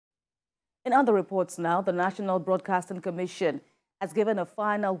In other reports now, the National Broadcasting Commission has given a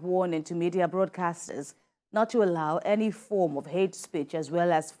final warning to media broadcasters not to allow any form of hate speech as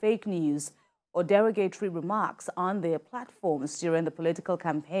well as fake news or derogatory remarks on their platforms during the political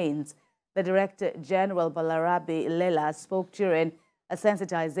campaigns. The Director General Balarabe Ilela spoke during a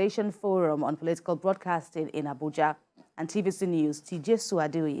sensitization forum on political broadcasting in Abuja. And TVC News' TJ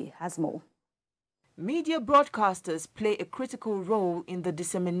Suadui has more. Media broadcasters play a critical role in the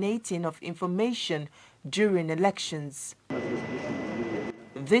disseminating of information during elections.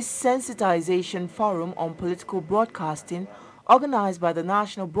 This sensitization forum on political broadcasting, organized by the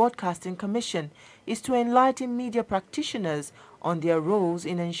National Broadcasting Commission, is to enlighten media practitioners on their roles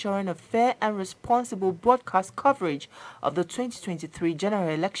in ensuring a fair and responsible broadcast coverage of the 2023 general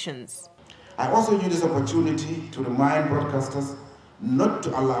elections. I also use this opportunity to remind broadcasters not to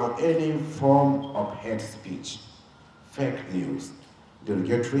allow any form of hate speech, fake news,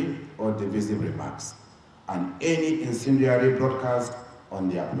 derogatory or divisive remarks, and any incendiary broadcast on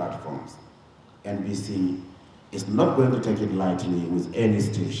their platforms. NBC is not going to take it lightly with any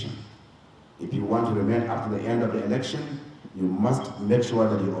station. If you want to remain up to the end of the election, you must make sure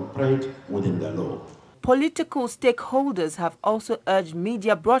that you operate within the law. Political stakeholders have also urged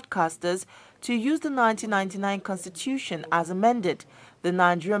media broadcasters to use the 1999 Constitution as amended, the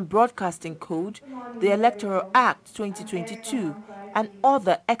Nigerian Broadcasting Code, the Electoral Act 2022, and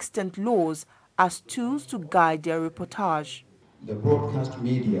other extant laws as tools to guide their reportage. The broadcast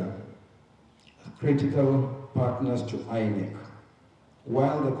media are critical partners to INEC.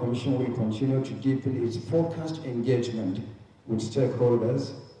 While the Commission will continue to deepen its focused engagement with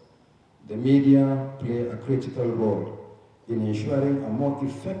stakeholders, the media play a critical role in ensuring a more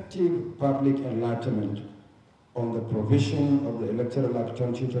effective public enlightenment on the provision of the Electoral Act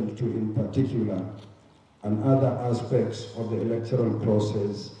 2022 in particular, and other aspects of the electoral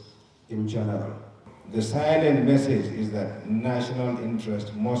process in general. The silent message is that national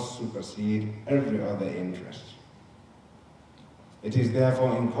interest must supersede every other interest. It is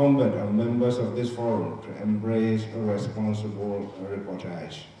therefore incumbent on members of this forum to embrace a responsible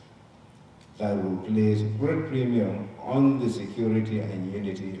reportage that will place great premium on the security and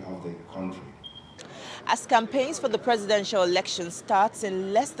unity of the country. As campaigns for the presidential election starts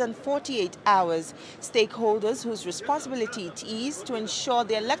in less than 48 hours, stakeholders whose responsibility it is to ensure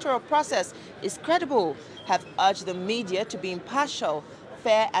the electoral process is credible have urged the media to be impartial,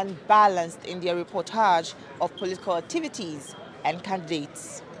 fair and balanced in their reportage of political activities and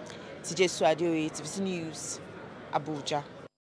candidates. TJ Suadui, TVC News, Abuja.